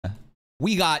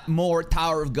We got more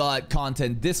Tower of God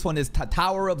content. This one is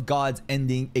Tower of God's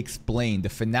Ending Explained, the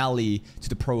finale to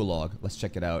the prologue. Let's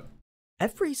check it out.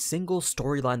 Every single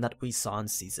storyline that we saw in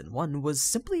Season 1 was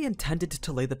simply intended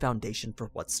to lay the foundation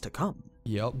for what's to come.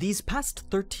 Yep. These past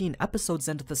 13 episodes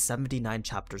and the 79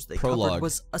 chapters they Prologue covered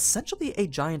was essentially a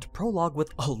giant prologue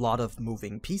with a lot of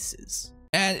moving pieces.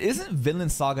 And isn't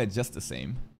Vinland Saga just the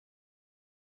same?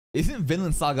 Isn't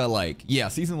Vinland Saga like, yeah,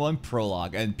 Season 1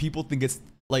 prologue, and people think it's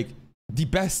like the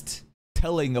best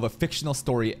telling of a fictional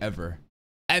story ever.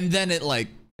 And then it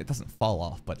doesn't fall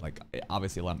off, but like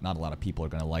obviously not a lot of people are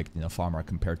gonna like, you know, Farmar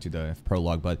compared to the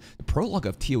prologue, but the prologue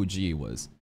of TOG was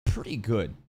pretty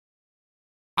good.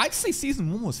 I'd say Season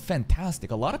 1 was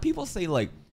fantastic. A lot of people say like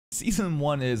Season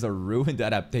 1 is a ruined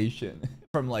adaptation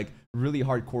from like really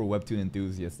hardcore webtoon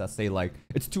enthusiasts that say like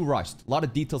it's too rushed. A lot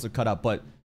of details are cut out, but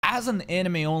as an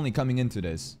anime only coming into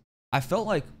this, I felt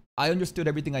like I understood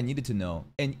everything I needed to know.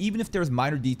 And even if there's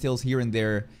minor details here and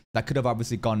there that could have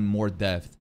obviously gone more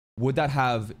depth, would that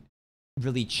have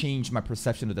really changed my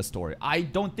perception of the story? I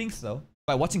don't think so.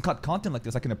 By watching cut content like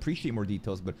this, I can appreciate more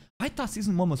details, but I thought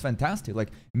Season 1 was fantastic. Like,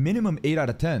 minimum 8 out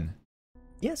of 10.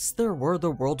 Yes, there were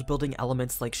the world-building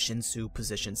elements like Shinsu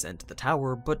positions and the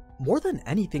tower, but more than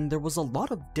anything, there was a lot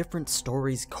of different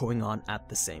stories going on at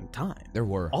the same time. There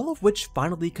were. All of which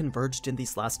finally converged in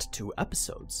these last 2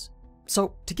 episodes.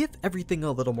 So, to give everything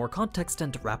a little more context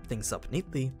and to wrap things up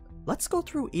neatly, let's go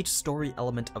through each story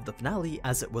element of the finale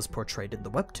as it was portrayed in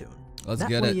the webtoon. Let's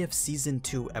get it. That way, if Season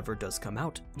 2 ever does come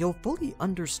out, you'll fully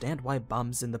understand why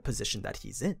Bum's in the position that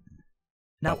he's in.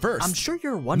 Now, first, I'm sure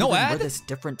you're wondering where this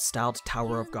different styled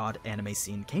Tower of God anime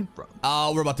scene came from.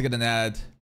 Oh, we're about to get an ad.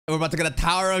 We're about to get a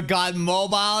Tower of God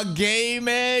mobile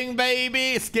gaming,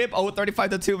 baby. Skip, 35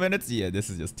 to 2 minutes. Yeah, this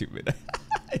is just 2 minutes.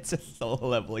 It's just so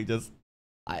leveling, just...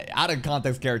 out of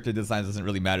context character design doesn't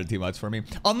really matter too much for me.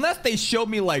 Unless they show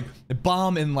me like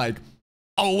Bomb in like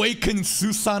Awaken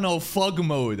Susanoo Fug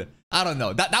mode. I don't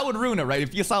know. That would ruin it, right?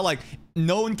 If you saw like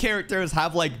known characters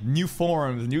have like new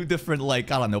forms, new different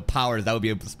like, I don't know, powers, that would be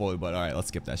able to spoil it, but alright, let's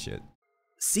skip that shit.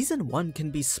 Season 1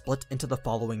 can be split into the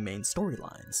following main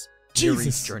storylines. Jesus.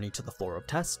 Yuri's journey to the floor of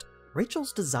test,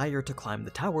 Rachel's desire to climb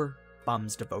the tower,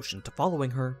 Bum's devotion to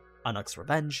following her, Anuk's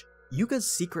revenge, Yuga's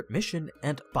secret mission,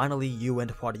 and finally Yu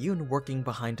and Hwaryun working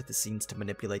behind the scenes to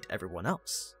manipulate everyone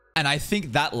else. And I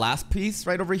think that last piece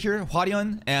right over here,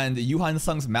 Hwaryun and Yu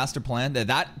Han-sung's master plan,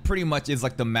 that pretty much is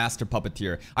like the master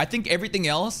puppeteer. I think everything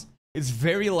else is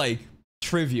very like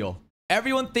trivial.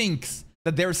 Everyone thinks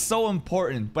that they're so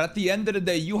important, but at the end of the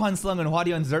day, Yu Han-sung and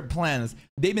Hwaryun's plans,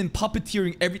 they've been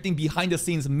puppeteering everything behind the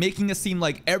scenes, making it seem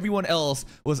like everyone else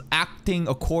was acting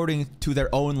according to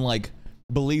their own like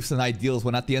beliefs and ideals,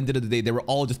 when at the end of the day they were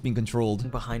all just being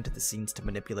controlled behind the scenes to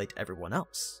manipulate everyone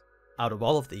else. Out of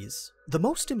all of these, the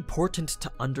most important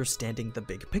to understanding the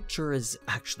big picture is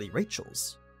actually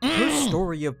Rachel's. Her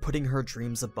story of putting her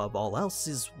dreams above all else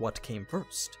is what came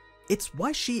first. It's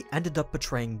why she ended up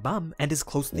betraying Bum and is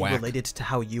closely related to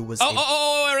how Yu was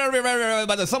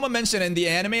but someone mentioned in the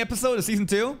anime episode of Season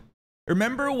 2,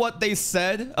 remember what they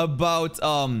said about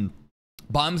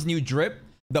Bum's new drip?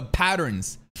 The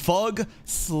patterns. Fug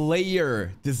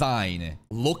Slayer design.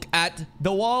 Look at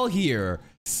the wall here.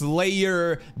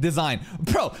 Slayer design.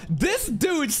 Bro, this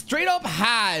dude straight up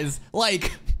has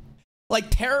like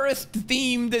terrorist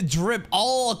themed drip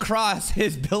all across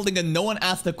his building and no one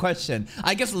asked the question.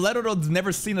 I guess Letterod's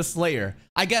never seen a Slayer.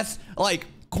 I guess like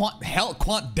Quant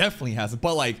definitely has it,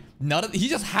 but like he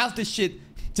just has this shit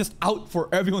just out for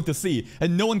everyone to see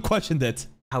and no one questioned it.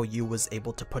 How Yu was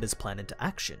able to put his plan into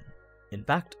action. In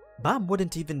fact, Bam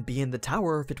wouldn't even be in the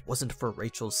tower if it wasn't for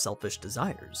Rachel's selfish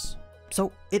desires.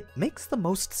 So it makes the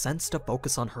most sense to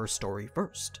focus on her story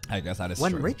first. I guess that is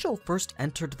When true. Rachel first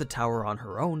entered the tower on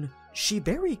her own, she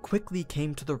very quickly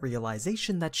came to the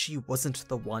realization that she wasn't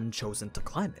the one chosen to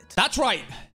climb it. That's right!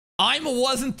 I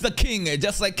wasn't the king,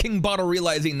 just like King Baro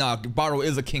realizing, nah, Baro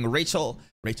is a king. Rachel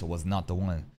was not the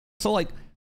one. So like,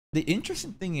 the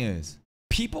interesting thing is,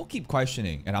 people keep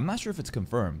questioning, and I'm not sure if it's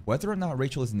confirmed, whether or not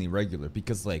Rachel is an irregular,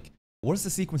 because like, what is the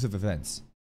sequence of events?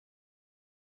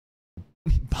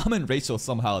 Bum and Rachel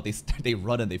somehow, they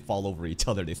run and they fall over each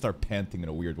other, they start panting in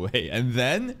a weird way, and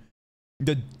then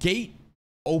the gate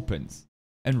opens,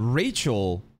 and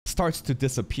Rachel starts to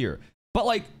disappear. But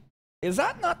like, is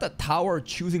that not the tower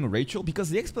choosing Rachel? Because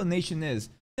the explanation is,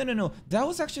 no, that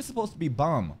was actually supposed to be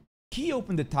Bum. He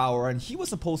opened the tower and he was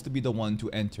supposed to be the one to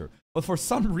enter. But for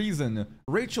some reason,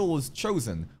 Rachel was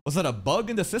chosen. Was that a bug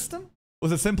in the system?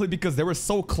 Was it simply because they were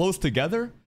so close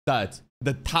together that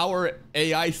the tower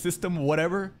AI system,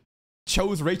 whatever,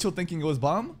 chose Rachel thinking it was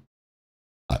Bum?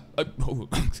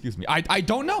 Excuse me. I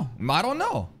don't know. I don't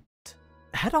know.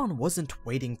 Head-On wasn't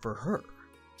waiting for her.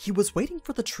 He was waiting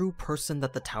for the true person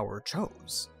that the tower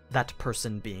chose. That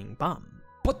person being Bam.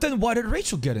 But then why did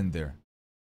Rachel get in there?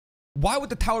 Why would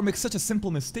the tower make such a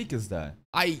simple mistake as that?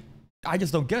 I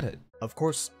just don't get it. Of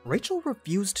course, Rachel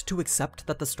refused to accept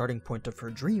that the starting point of her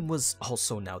dream was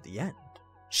also now the end.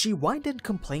 She whined and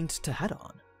complained to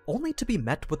Head-On, only to be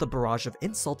met with a barrage of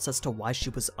insults as to why she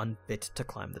was unfit to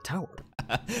climb the tower.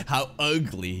 How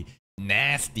ugly,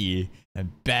 nasty,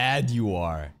 and bad you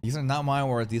are. These are not my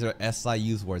words, these are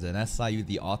SIU's words, and SIU,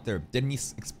 the author, didn't he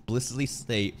explicitly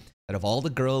state that of all the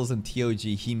girls in TOG,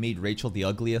 he made Rachel the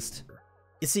ugliest?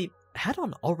 You see,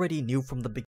 Head-On already knew from the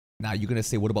beginning. Now you're gonna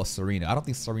say, what about Serena? I don't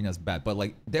think Serena's bad, but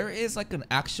like, there is like an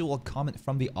actual comment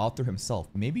from the author himself.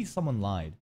 Maybe someone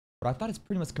lied, but I thought it's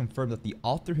pretty much confirmed that the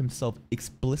author himself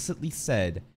explicitly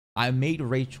said, I made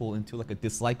Rachel into like a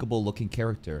dislikable looking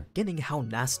character. Beginning how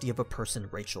nasty of a person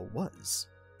Rachel was.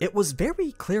 It was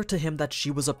very clear to him that she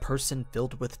was a person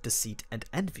filled with deceit and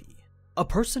envy. A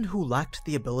person who lacked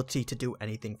the ability to do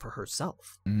anything for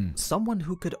herself. Someone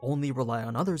who could only rely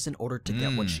on others in order to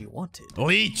get what she wanted.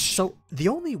 Leech! So the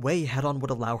only way Head-On would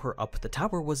allow her up the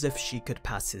tower was if she could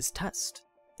pass his test.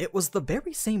 It was the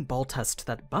very same ball test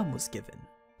that Bam was given.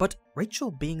 But Rachel,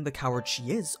 being the coward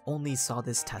she is, only saw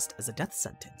this test as a death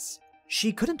sentence.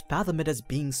 She couldn't fathom it as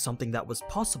being something that was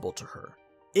possible to her.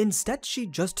 Instead, she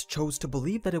just chose to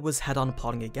believe that it was Head-On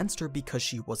plotting against her because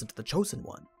she wasn't the chosen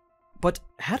one. But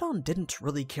Head-On didn't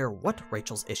really care what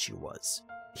Rachel's issue was.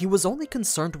 He was only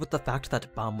concerned with the fact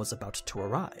that Bam was about to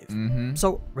arrive.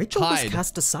 So Rachel was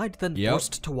cast aside, then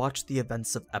forced to watch the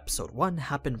events of episode 1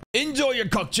 happen. Enjoy your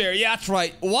cock chair, yeah, that's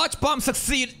right. Watch Bam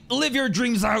succeed, live your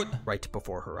dreams out. Right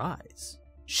before her eyes.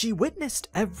 She witnessed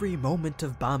every moment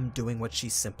of Bam doing what she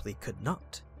simply could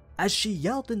not. As she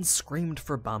yelled and screamed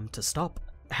for Bam to stop,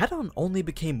 Head-On only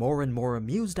became more and more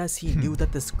amused as he knew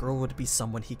that this girl would be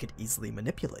someone he could easily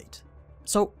manipulate.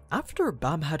 So, after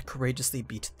Bam had courageously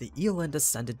beat the eel and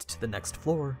ascended to the next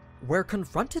floor, we're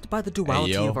confronted by the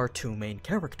duality of our two main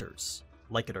characters.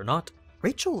 Like it or not,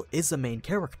 Rachel is a main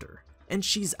character, and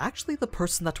she's actually the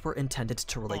person that we're intended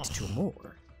to relate to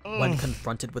more, when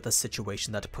confronted with a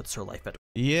situation that puts her life at risk.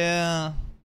 Yeah.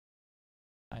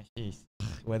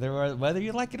 Whether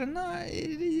you like it or not,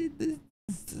 you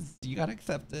gotta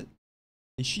accept it.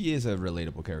 She is a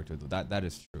relatable character, though. That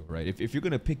is true, right? If you're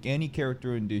gonna pick any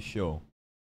character in this show,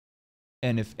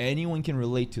 and if anyone can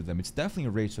relate to them, it's definitely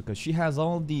Rachel, because she has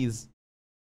all these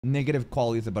negative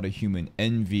qualities about a human: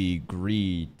 envy,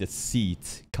 greed,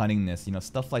 deceit, cunningness, you know,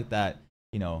 stuff like that.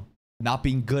 You know, not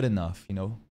being good enough, you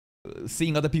know,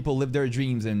 seeing other people live their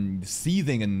dreams and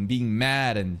seething and being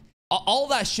mad and all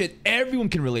that shit. Everyone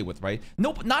can relate with, right?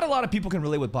 Nope, not a lot of people can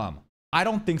relate with Bam. I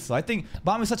don't think so. I think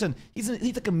Bam is such an he's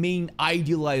like a main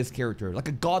idealized character, like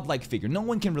a godlike figure. No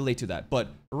one can relate to that, but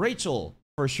Rachel,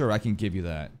 for sure, I can give you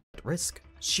that. Risk.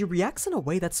 She reacts in a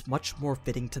way that's much more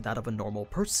fitting to that of a normal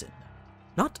person.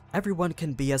 Not everyone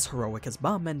can be as heroic as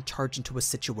Bam and charge into a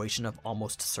situation of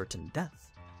almost certain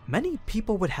death. Many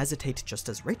people would hesitate just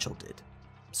as Rachel did.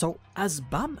 So, as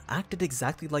Bam acted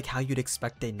exactly like how you'd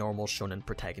expect a normal shonen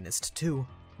protagonist to,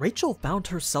 Rachel found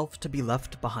herself to be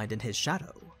left behind in his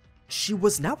shadow. She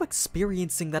was now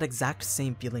experiencing that exact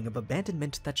same feeling of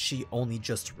abandonment that she only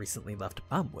just recently left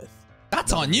Bam with.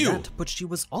 That's on you! But she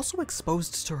was also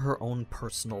exposed to her own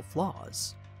personal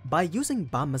flaws. By using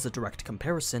Bam as a direct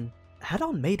comparison,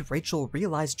 Head-On made Rachel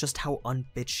realize just how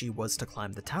unfit she was to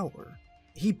climb the tower.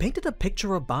 He painted a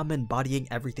picture of Bam embodying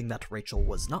everything that Rachel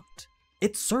was not.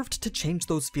 It served to change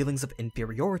those feelings of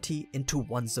inferiority into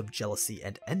ones of jealousy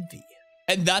and envy.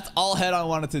 And that's all Head-On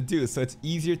wanted to do, so it's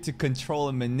easier to control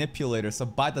and manipulate her. So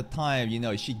by the time, you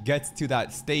know, she gets to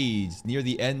that stage near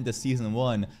the end of season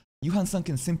 1, Yoo-Han-sung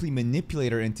can simply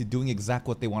manipulate her into doing exactly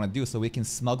what they want to do, so we can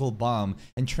smuggle Bam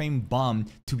and train Bam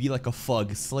to be like a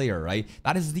thug slayer, right?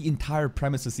 That is the entire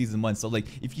premise of season 1. So like,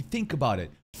 if you think about it,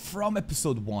 from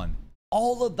episode 1,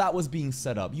 all of that was being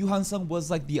set up. Yoo-Han-sung was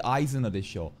like the Aizen of this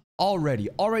show. Already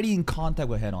in contact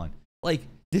with Head-On. Like,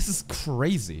 this is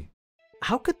crazy.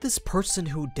 How could this person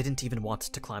who didn't even want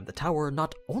to climb the tower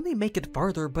not only make it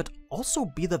farther, but also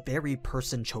be the very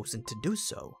person chosen to do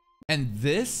so? And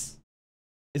this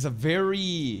is a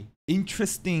very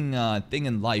interesting thing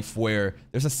in life where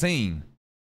there's a saying,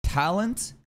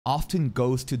 talent often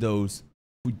goes to those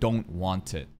who don't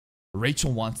want it.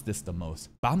 Rachel wants this the most.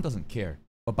 Bam doesn't care.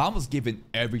 But Bam was given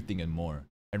everything and more.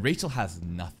 And Rachel has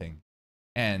nothing.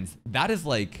 And that is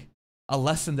like a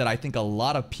lesson that I think a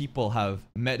lot of people have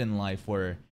met in life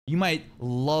where You might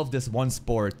love this one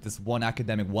sport, this one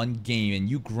academic, one game, and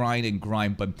you grind and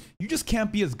grind, but you just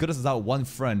can't be as good as that one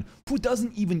friend who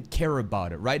doesn't even care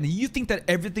about it, right? And you think that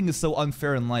everything is so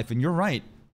unfair in life, and you're right.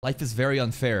 Life is very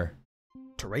unfair.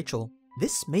 To Rachel,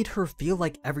 this made her feel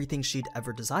like everything she'd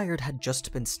ever desired had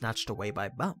just been snatched away by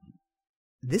Bam.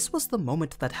 This was the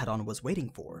moment that Head-On was waiting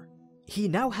for. He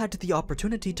now had the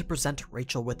opportunity to present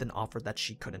Rachel with an offer that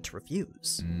she couldn't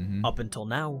refuse. Up until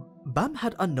now, Bam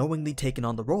had unknowingly taken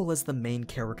on the role as the main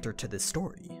character to this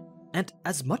story. And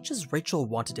as much as Rachel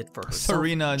wanted it for herself,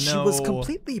 Serena, no. She was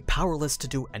completely powerless to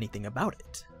do anything about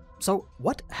it. So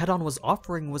what Head-On was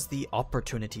offering was the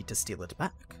opportunity to steal it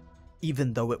back.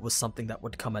 Even though it was something that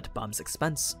would come at Bam's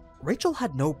expense, Rachel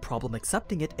had no problem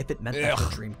accepting it if it meant that her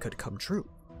dream could come true.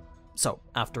 So,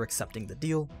 after accepting the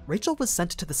deal, Rachel was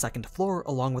sent to the second floor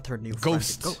along with her new friend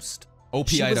Ghost. OP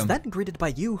she item. was then greeted by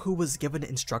Yu, who was given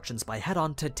instructions by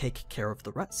Head-On to take care of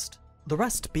the rest. The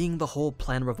rest being the whole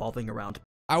plan revolving around.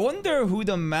 I wonder who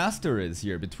the master is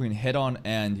here between Head-On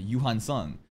and Yu-Han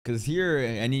Sung. Because here,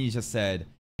 Annie just said,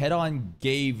 Head-On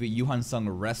gave Yu-Han Sung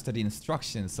rest of the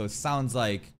instructions, so it sounds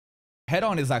like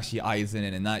Head-On is actually Aizen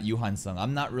and not Yu-Han Sung.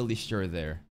 I'm not really sure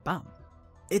there. Bam.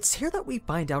 It's here that we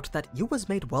find out that Yu was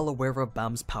made well aware of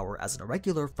Bam's power as an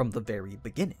irregular from the very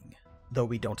beginning. Though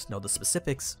we don't know the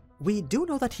specifics, we do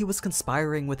know that he was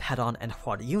conspiring with Head-On and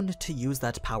Hua-Yun to use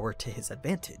that power to his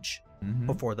advantage.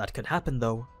 Before that could happen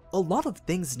though, a lot of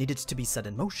things needed to be set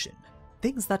in motion.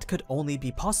 Things that could only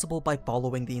be possible by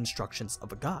following the instructions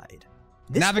of a guide.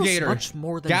 This Navigator. was much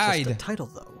more than Guide. just a title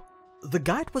though. The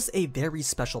guide was a very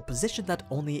special position that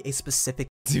only a specific—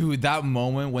 Dude, that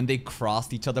moment when they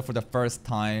crossed each other for the first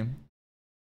time.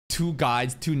 Two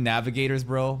guides, two navigators,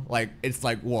 bro. Like, it's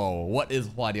like, whoa, what is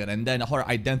Hua-Yun? And then her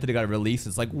identity got released.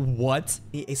 It's like, what?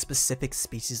 a specific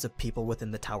species of people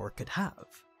within the tower could have.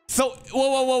 So,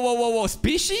 whoa.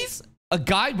 Species? A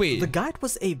guide? Wait. The guide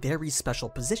was a very special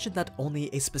position that only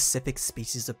a specific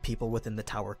species of people within the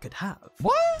tower could have.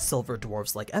 What? Silver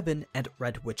dwarves like Evan and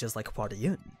red witches like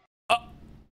Hua-Yun.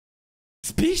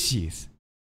 Species?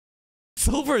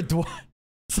 Silver dwarf.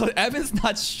 So Evan's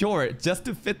not short just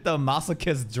to fit the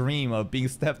masochist dream of being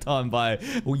stepped on by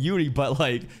Yuri, but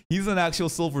like, he's an actual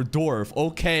silver dwarf.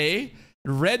 Okay.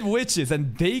 Red witches,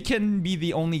 and they can be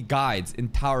the only guides in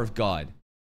Tower of God.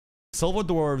 Silver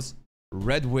dwarves,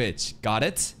 red witch. Got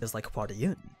it? Is like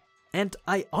Hua-Yun. And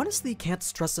I honestly can't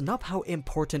stress enough how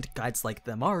important guides like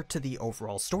them are to the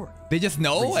overall story. They just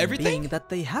know Reason everything? being that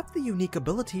they have the unique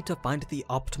ability to find the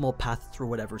optimal path through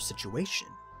whatever situation.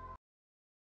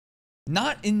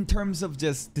 Not in terms of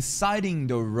just deciding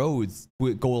the roads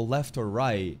would go left or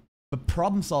right, but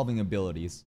problem-solving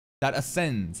abilities that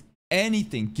ascends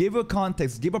anything. Give a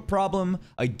context, give a problem,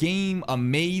 a game, a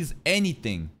maze,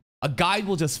 anything. A guide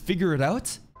will just figure it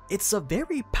out? It's a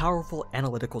very powerful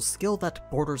analytical skill that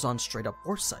borders on straight-up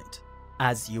foresight.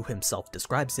 As Yu himself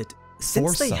describes it,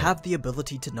 since they have the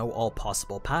ability to know all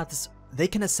possible paths, they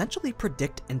can essentially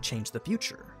predict and change the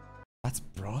future. That's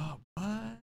bro,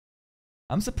 what?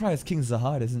 I'm surprised King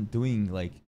Zahad isn't doing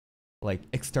like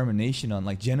extermination on,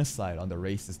 like, genocide on the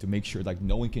races to make sure like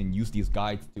no one can use these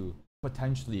guides to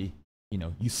potentially, you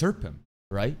know, usurp him,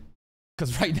 right?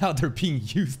 Because right now they're being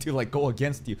used to like go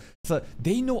against you. So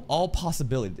they know all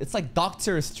possibilities. It's like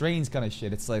Doctor Strange kind of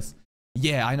shit. It's like,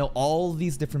 yeah, I know all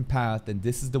these different paths, and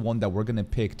this is the one that we're gonna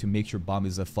pick to make sure Bomb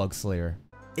is a Fug Slayer.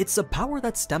 It's a power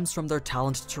that stems from their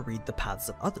talent to read the paths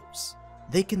of others.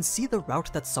 They can see the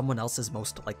route that someone else is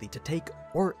most likely to take,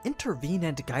 or intervene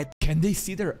and guide. Can they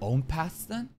see their own paths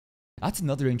then? That's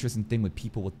another interesting thing with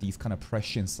people with these kind of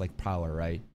prescience like power,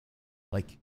 right?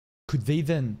 Like, could they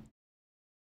then...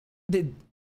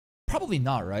 Probably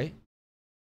not, right?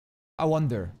 I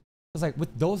wonder. It's like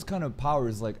with those kind of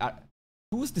powers, like,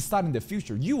 who's deciding the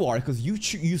future? You are, because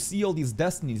you see all these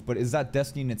destinies, but is that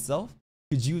destiny in itself?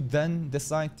 Could you then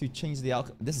decide to change the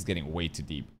outcome? This is getting way too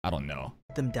deep. I don't know.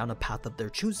 Them down a path of their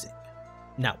choosing.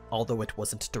 Now, although it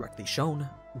wasn't directly shown,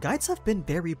 guides have been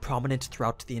very prominent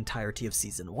throughout the entirety of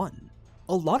Season 1.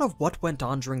 A lot of what went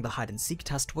on during the hide-and-seek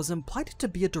test was implied to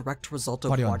be a direct result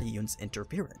of Hua-Yun's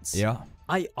interference. Yeah.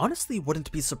 I honestly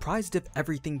wouldn't be surprised if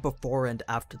everything before and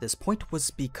after this point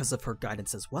was because of her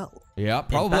guidance as well. Yeah,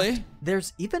 probably. In fact,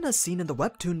 there's even a scene in the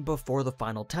webtoon before the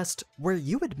final test where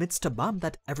Yu admits to Bam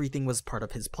that everything was part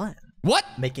of his plan. What?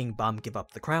 Making Bam give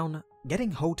up the crown,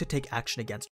 getting Ho to take action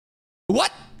against—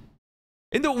 What?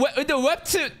 In the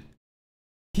webtoon?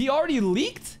 He already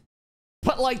leaked?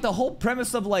 But like the whole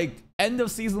premise of like end of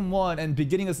Season 1 and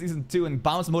beginning of Season 2 and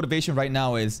Bam's motivation right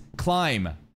now is climb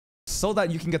so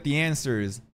that you can get the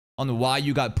answers on why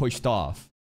you got pushed off.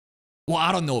 Well,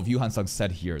 I don't know if Yuhan Sung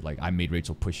said here, like, I made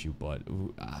Rachel push you, but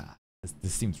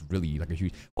this seems really like a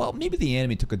huge... Well, maybe the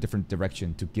anime took a different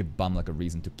direction to give Bam like a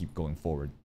reason to keep going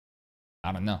forward.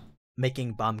 I don't know.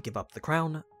 Making Bam give up the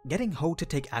crown, getting Ho to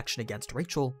take action against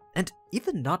Rachel, and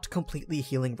even not completely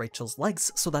healing Rachel's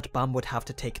legs so that Bam would have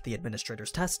to take the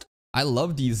administrator's test. I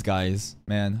love these guys,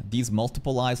 man. These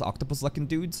multiple eyes octopus-looking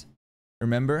dudes.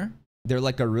 Remember? They're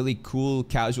like a really cool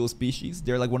casual species.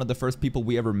 They're like one of the first people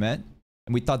we ever met.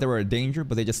 And we thought they were a danger,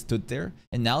 but they just stood there.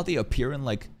 And now they appear in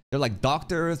like... They're like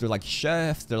doctors, they're like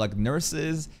chefs, they're like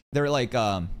nurses. They're like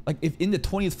if in the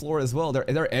 20th floor as well.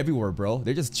 They're everywhere, bro.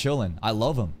 They're just chilling. I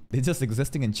love them. They're just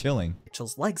existing and chilling.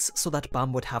 Rachel's legs so that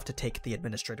Bam would have to take the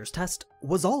administrator's test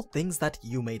was all things that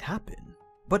you made happen.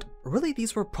 But really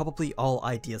these were probably all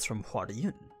ideas from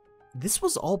Hwada-Yun. This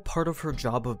was all part of her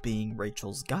job of being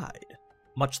Rachel's guide.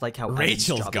 Much like how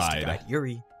Rachel's job is to guide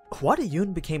Yuri,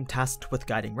 Hwada-Yun became tasked with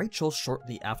guiding Rachel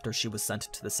shortly after she was sent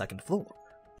to the second floor.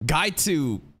 Guide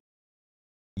to...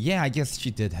 Yeah, I guess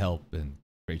she did help and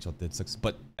Rachel did success.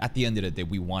 But at the end of the day,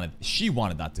 she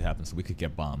wanted that to happen so we could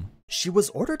get Bam. She was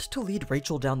ordered to lead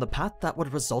Rachel down the path that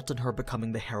would result in her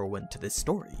becoming the heroine to this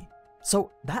story.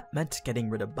 So that meant getting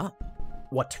rid of Bam.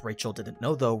 What Rachel didn't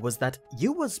know though was that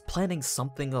Yu was planning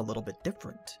something a little bit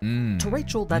different. To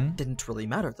Rachel that didn't really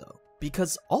matter though,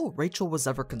 because all Rachel was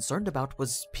ever concerned about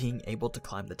was being able to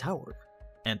climb the tower.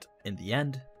 And in the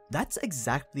end, that's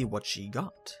exactly what she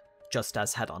got. Just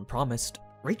as Head-On promised,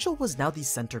 Rachel was now the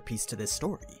centerpiece to this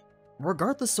story.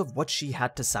 Regardless of what she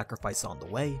had to sacrifice on the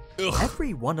way,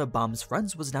 every one of Bam's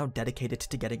friends was now dedicated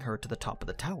to getting her to the top of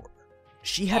the tower.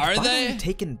 She had finally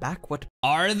taken back what...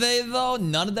 Are they though?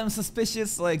 None of them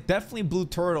suspicious? Like, definitely Blue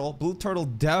Turtle. Blue Turtle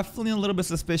definitely a little bit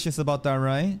suspicious about that,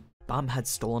 right? Bam had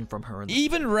stolen from her.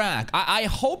 Even Rack. I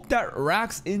hope that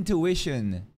Rack's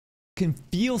intuition can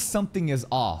feel something is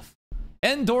off.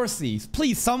 And Dorsey,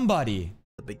 please, somebody.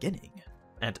 The beginning.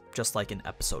 And just like in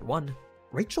episode 1,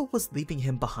 Rachel was leaving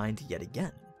him behind yet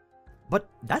again. But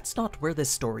that's not where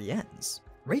this story ends.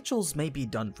 Rachel's may be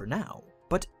done for now,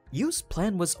 but Yu's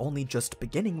plan was only just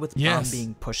beginning with Bam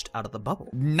being pushed out of the bubble.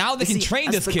 Now they can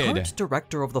train this kid. As the current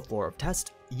director of the floor of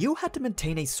test, Yu had to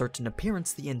maintain a certain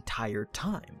appearance the entire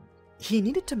time. He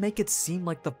needed to make it seem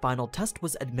like the final test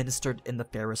was administered in the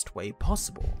fairest way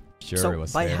possible. Sure, it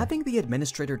was by fair. having the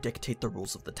administrator dictate the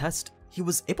rules of the test, he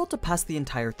was able to pass the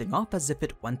entire thing off as if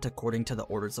it went according to the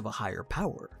orders of a higher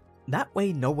power. That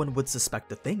way, no one would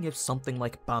suspect a thing if something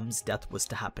like Bam's death was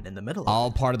to happen in the middle of it. All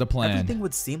part of the plan. Everything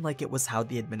would seem like it was how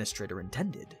the administrator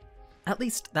intended. At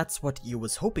least, that's what Yu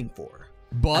was hoping for.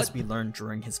 But as we learned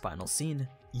during his final scene,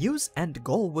 Yu's end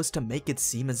goal was to make it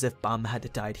seem as if Bam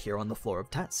had died here on the floor of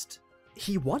test.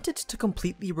 He wanted to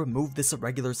completely remove this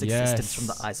irregular's existence from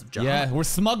the eyes of Jahan. Yeah, we're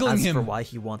smuggling him. As for why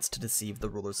he wants to deceive the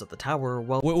rulers of the tower,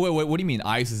 well... Wait, what do you mean,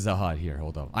 eyes of Zahad here?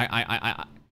 Hold up.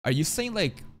 Are you saying,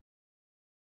 like...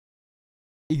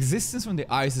 Existence from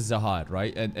the eyes of Zahad,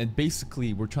 right? And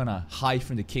basically, we're trying to hide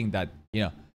from the king that, you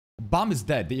know... Bam is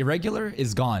dead. The irregular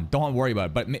is gone. Don't worry about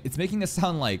it. But it's making it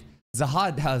sound like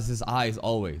Zahad has his eyes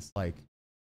always. Like,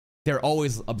 they're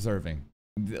always observing.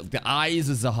 The eyes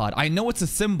of Zahad. I know it's a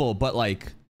symbol, but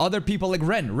like other people like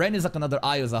Ren. Ren is like another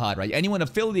eye of Zahad, right? Anyone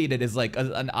affiliated is like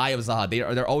an eye of Zahad.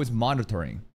 They're always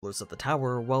monitoring. Rulers of the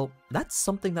tower, well, that's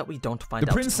something that we don't find out.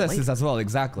 The princesses as well,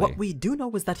 exactly. What we do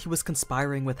know is that he was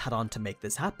conspiring with Head-On to make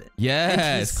this happen. Yes.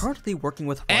 And he's currently working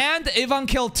with... And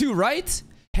Ivankel too, right?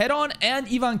 Head-On and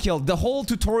Ivankel. The whole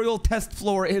tutorial test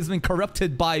floor has been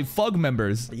corrupted by FUG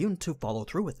members. Hwada-Yun to follow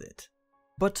through with it.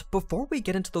 But before we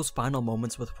get into those final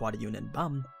moments with Hwada-Yun and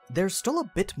Bam, there's still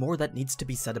a bit more that needs to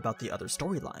be said about the other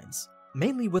storylines.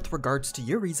 Mainly with regards to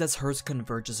Yuri's as hers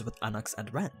converges with Anak's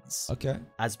and Ren's. Okay.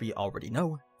 As we already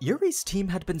know, Yuri's team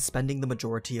had been spending the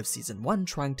majority of Season 1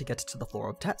 trying to get to the floor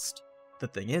of test. The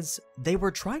thing is, they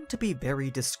were trying to be very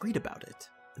discreet about it.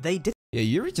 They didn't... Yeah,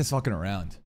 Yuri just fucking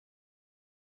around.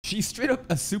 She's straight up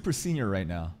a super senior right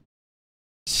now.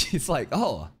 She's like,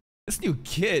 oh, this new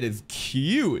kid is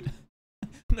cute.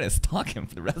 I'm gonna stalk him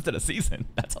for the rest of the season.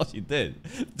 That's all she did.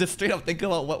 Just straight up think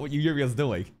about what Yuri was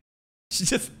doing.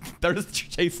 They're just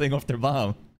chasing after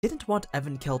Bam. Didn't want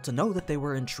Evankel to know that they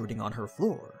were intruding on her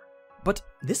floor. But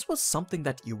this was something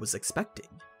that Yu was expecting.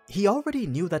 He already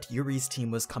knew that Yuri's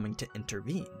team was coming to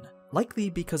intervene, likely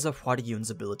because of Hwada-Yun's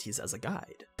abilities as a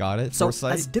guide. Got it, so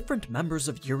foresight. As different members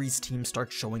of Yuri's team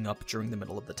start showing up during the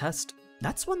middle of the test,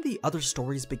 that's when the other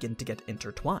stories begin to get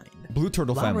intertwined. Blue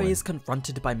Turtle family. Laure is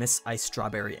confronted by Miss Ice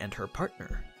Strawberry and her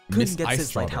partner. Kun gets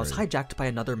his lighthouse hijacked by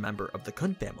another member of the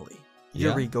Kun family.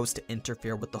 Yuri goes to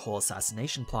interfere with the whole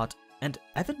assassination plot, and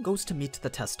Evan goes to meet the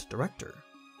test director.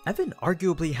 Evan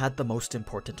arguably had the most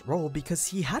important role because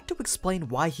he had to explain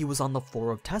why he was on the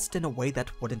floor of test in a way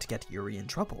that wouldn't get Yuri in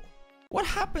trouble. What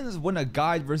happens when a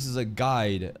guide versus a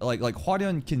guide, like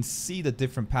Hwaryun can see the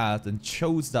different paths and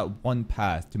chose that one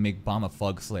path to make Bam a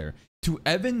Fog Slayer? To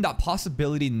Evan, that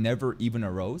possibility never even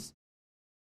arose?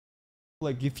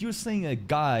 Like, if you're saying a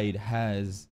guide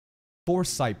has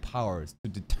foresight powers to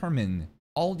determine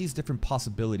all these different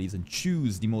possibilities and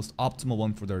choose the most optimal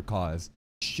one for their cause,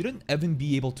 shouldn't Evan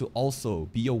be able to also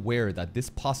be aware that this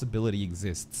possibility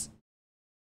exists?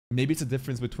 Maybe it's a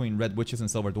difference between Red Witches and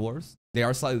Silver Dwarves. They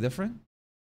are slightly different.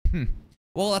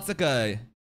 Well,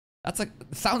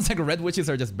 sounds like Red Witches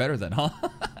are just better then, huh?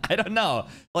 I don't know.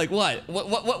 Like what?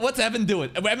 What's Evan doing?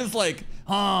 Evan's like,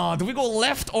 do we go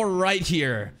left or right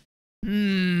here?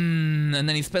 And then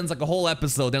he spends like a whole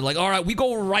episode. They're like, all right, we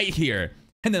go right here.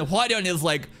 And then Hwaryun is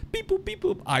like, beep boop, beep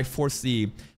boop. I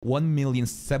foresee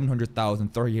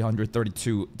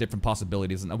 1,700,332 different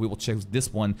possibilities, and we will choose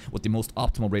this one with the most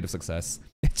optimal rate of success.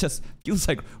 It just feels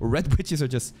like Red Witches are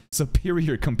just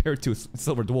superior compared to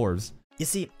Silver Dwarves. You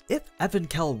see, if Evan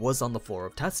Kell was on the floor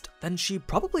of test, then she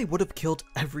probably would have killed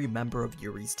every member of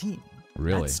Yuri's team.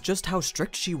 Really? That's just how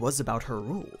strict she was about her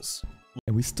rules.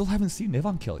 And we still haven't seen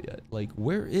Evan Kell yet. Like,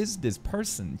 where is this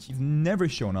person? She's never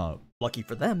shown up. Lucky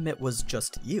for them, it was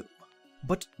just you.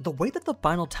 But the way that the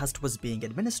final test was being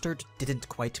administered didn't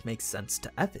quite make sense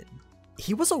to Evan.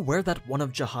 He was aware that one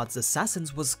of Jihad's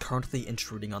assassins was currently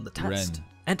intruding on the test,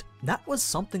 and that was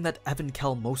something that Evan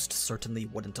Kell most certainly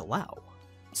wouldn't allow.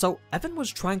 So Evan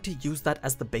was trying to use that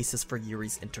as the basis for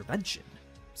Yuri's intervention.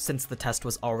 Since the test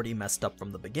was already messed up from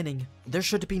the beginning, there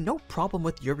should be no problem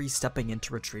with Yuri stepping in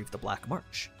to retrieve the Black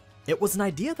March. It was an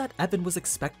idea that Evan was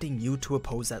expecting Yu to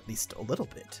oppose at least a little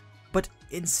bit, but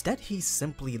instead he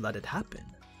simply let it happen,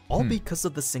 all because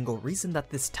of the single reason that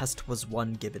this test was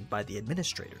one given by the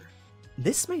administrator.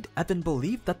 This made Evan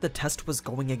believe that the test was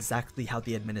going exactly how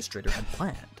the administrator had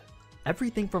planned.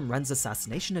 Everything from Ren's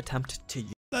assassination attempt to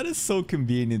That is so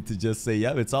convenient to just say,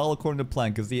 yeah, it's all according to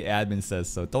plan because the admin says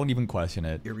so. Don't even question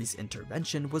it. Yuri's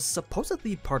intervention was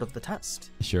supposedly part of the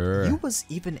test. Sure. Yu was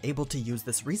even able to use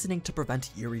this reasoning to prevent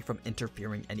Yuri from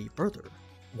interfering any further.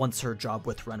 Once her job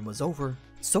with Ren was over,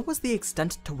 so was the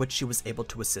extent to which she was able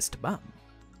to assist Bam.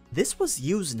 This was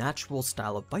Yu's natural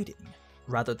style of fighting.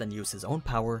 Rather than use his own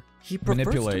power, he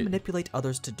prefers to manipulate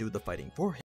others to do the fighting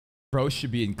for him. Bro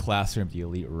should be in Classroom of the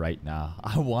Elite right now.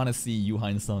 I want to see Yu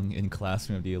Han-sung in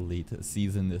Classroom of the Elite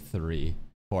season 3.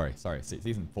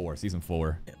 Season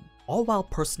 4. All while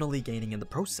personally gaining in the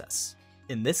process.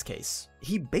 In this case,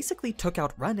 he basically took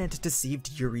out Ren and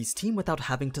deceived Yuri's team without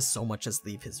having to so much as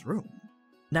leave his room.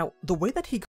 Now, the way that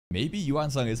he... Maybe Yu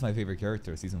Han-sung is my favorite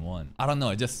character season 1. I don't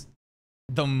know,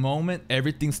 the moment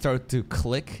everything started to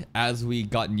click as we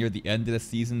got near the end of the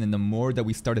season, and the more that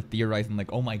we started theorizing,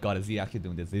 like, oh my god, is he actually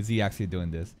doing this? Is he actually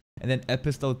doing this? And then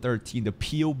episode 13, the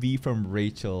POV from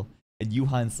Rachel and Yu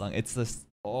Han-sung, it's just,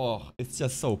 it's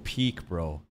just so peak,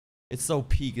 bro. It's so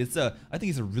peak. I think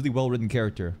he's a really well-written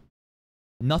character.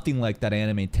 Nothing like that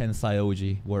anime Tensai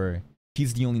Oji, where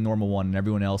he's the only normal one and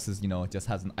everyone else is, just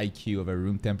has an IQ of a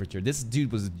room temperature. This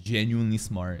dude was genuinely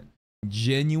smart.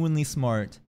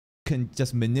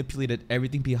 Just manipulated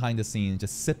everything behind the scenes,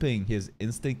 just sipping his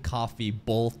instant coffee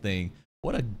bowl thing.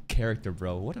 What a character,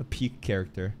 bro. What a peak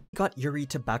character. Got Yuri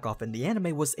to back off in the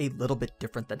anime was a little bit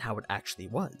different than how it actually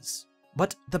was.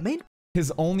 But the main...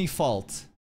 His only fault,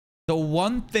 the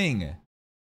one thing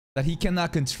that he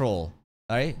cannot control,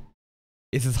 right,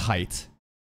 is his height.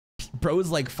 Bro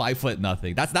is like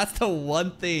 5'0". That's the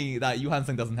one thing that Yu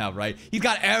Han-sung doesn't have, right? He's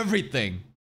got everything.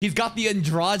 He's got the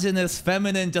androgynous,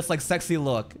 feminine, just like sexy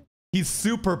look. He's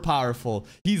super powerful.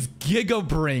 He's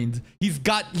giga-brained. He's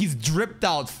dripped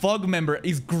out, Fug member.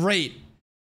 He's great.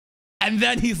 And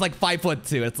then he's like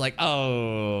 5'2". It's like,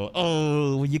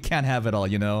 oh, you can't have it all,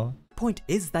 Point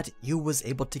is that Yu was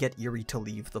able to get Yuri to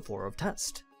leave the floor of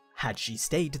test. Had she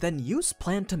stayed, then Yu's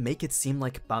plan to make it seem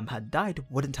like Bam had died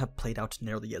wouldn't have played out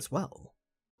nearly as well.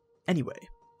 Anyway,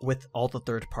 with all the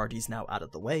third parties now out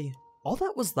of the way, all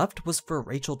that was left was for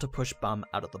Rachel to push Bam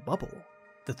out of the bubble.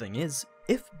 The thing is,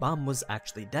 if Bam was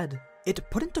actually dead, it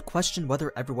put into question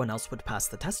whether everyone else would pass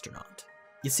the test or not.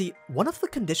 You see, one of the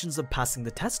conditions of passing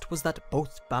the test was that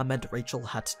both Bam and Rachel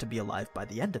had to be alive by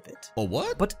the end of it. Oh,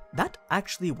 what? But that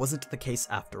actually wasn't the case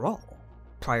after all.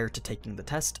 Prior to taking the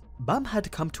test, Bam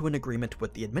had come to an agreement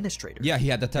with the administrator. Yeah, he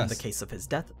had the test. In the case of his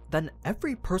death, then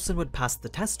every person would pass the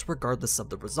test regardless of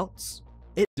the results.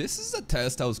 This is a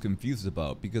test I was confused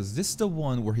about, because this is the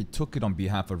one where he took it on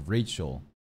behalf of Rachel.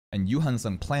 And Yu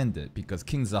Han-sung planned it because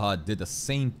King Zahad did the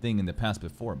same thing in the past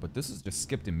before, but this is just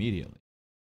skipped immediately.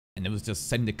 And it was just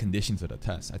setting the conditions of the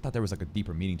test. I thought there was like a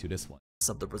deeper meaning to this one.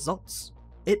 Of the results.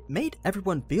 It made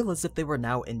everyone feel as if they were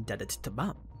now indebted to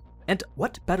Bam. And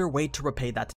what better way to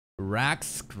repay that? Rack's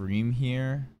scream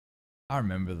here. I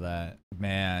remember that.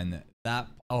 Man, that,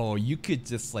 oh, you could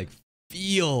just like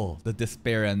feel the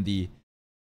despair and the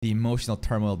emotional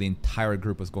turmoil the entire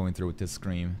group was going through with this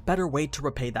scream. Better way to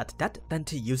repay that debt than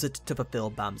to use it to fulfill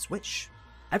Bam's wish.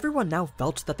 Everyone now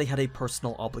felt that they had a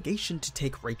personal obligation to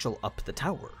take Rachel up the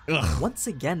tower, once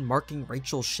again marking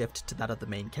Rachel's shift to that of the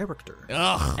main character.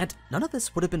 And none of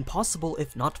this would have been possible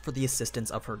if not for the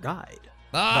assistance of her guide.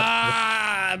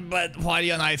 But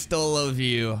Hwarion, I still love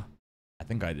you. I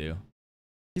think I do.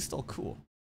 She's still cool.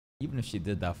 Even if she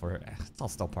did that for her, it's all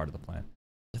still part of the plan.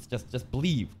 Just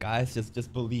believe, guys.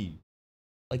 Just believe.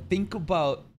 Like, think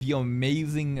about the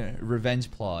amazing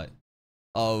revenge plot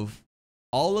of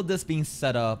all of this being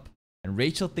set up, and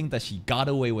Rachel think that she got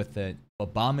away with it,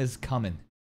 but Bam is coming.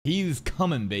 He's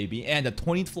coming, baby. And the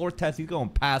 20th floor test, he's going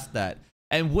past that.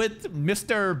 And with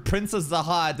Mr. Princess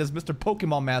Zahat, this Mr.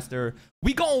 Pokemon Master,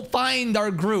 we gonna find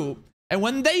our group. And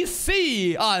when they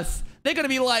see us, they're gonna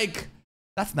be like,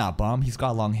 that's not Bam, he's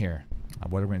got long hair.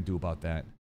 What are we gonna do about that?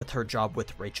 With her job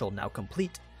with Rachel now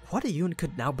complete, Hwarion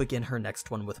could now begin her next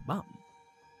one with Bam.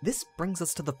 This brings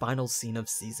us to the final scene of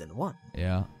Season 1.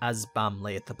 Yeah. As Bam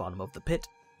lay at the bottom of the pit,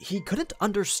 he couldn't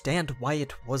understand why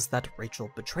it was that Rachel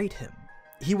betrayed him.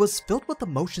 He was filled with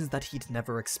emotions that he'd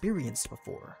never experienced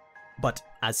before. But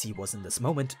as he was in this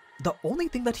moment, the only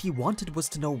thing that he wanted was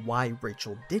to know why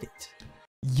Rachel did it.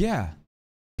 Yeah,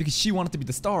 because she wanted to be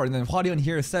the star, and then Hwarion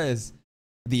here says,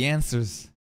 the answers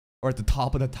are at the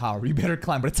top of the tower, you better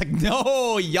climb. But it's like,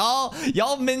 no,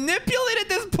 y'all manipulated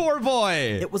this poor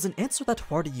boy. It was an answer that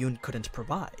Hwarion couldn't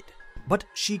provide, but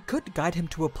she could guide him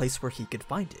to a place where he could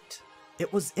find it.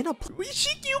 It was in a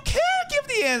you can't give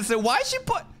the answer. Why she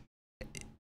put...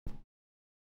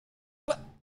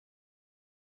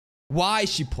 Why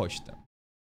she pushed him,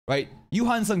 right? Yu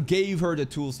Han-sung gave her the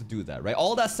tools to do that, right?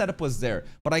 All that setup was there.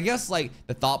 But I guess like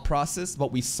the thought process,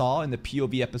 what we saw in the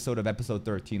POV episode of episode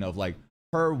 13 of like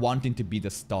her wanting to be the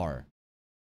star.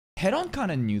 Head-On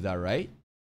kind of knew that, right?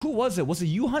 Who was it? Was it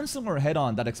Yu Han-sung or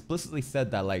Head-On that explicitly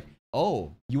said that like,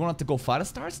 oh, you wanted to go fight the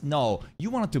stars? No, you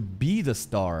wanted to be the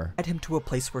star. Led him to a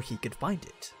place where he could find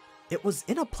it. It was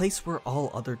in a place where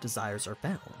all other desires are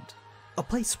found. A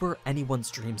place where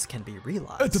anyone's dreams can be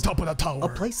realized. At the top of the tower. A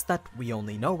place that we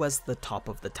only know as the top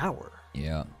of the tower.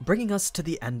 Yeah. Bringing us to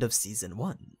the end of Season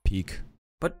 1. Peak.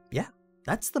 But yeah,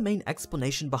 that's the main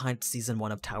explanation behind Season 1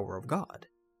 of Tower of God.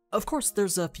 Of course,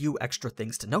 there's a few extra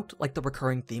things to note, like the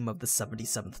recurring theme of the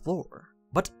 77th floor.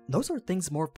 But those are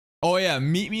things more... Oh yeah,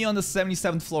 meet me on the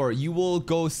 77th floor. You will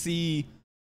go see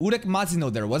Urek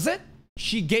Mazino there, was it?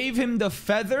 She gave him the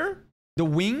feather, the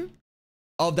wing,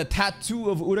 of the tattoo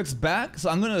of Urek's back, so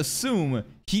I'm gonna assume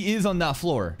he is on that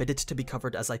floor. Bid it to be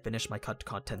covered as I finish my cut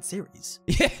content series.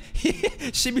 Yeah,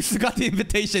 Shibisu got the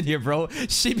invitation here, bro.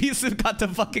 Shibisu got the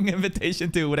fucking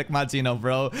invitation to Urek Majino,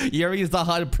 bro. Yuri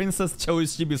Zaha, Princess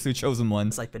chose Shibisu, chosen one.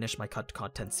 As I finish my cut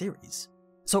content series.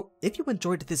 So, if you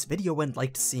enjoyed this video and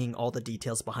liked seeing all the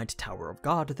details behind Tower of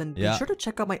God, then be sure to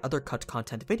check out my other cut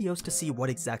content videos to see what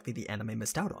exactly the anime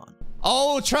missed out on.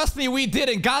 Oh, trust me, we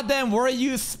didn't. Goddamn, were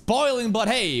you spoiling? But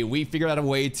hey, we figured out a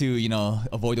way to, you know,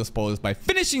 avoid those spoilers by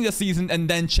finishing the season and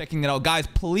then checking it out. Guys,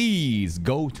 please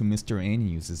go to Mr.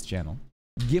 ANINEWS' channel.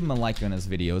 Give him a like on his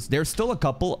videos. There's still a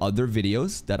couple other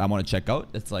videos that I want to check out.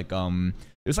 It's like,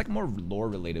 there's like more lore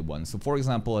related ones. So for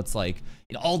example, it's like,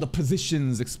 you know, all the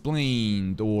positions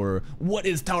explained, or what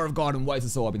is Tower of God and why is it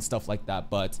so up and stuff like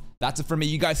that. But that's it for me.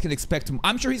 You guys can expect him.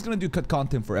 I'm sure he's going to do cut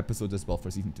content for episodes as well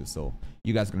for season 2. So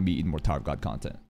you guys are going to be eating more Tower of God content.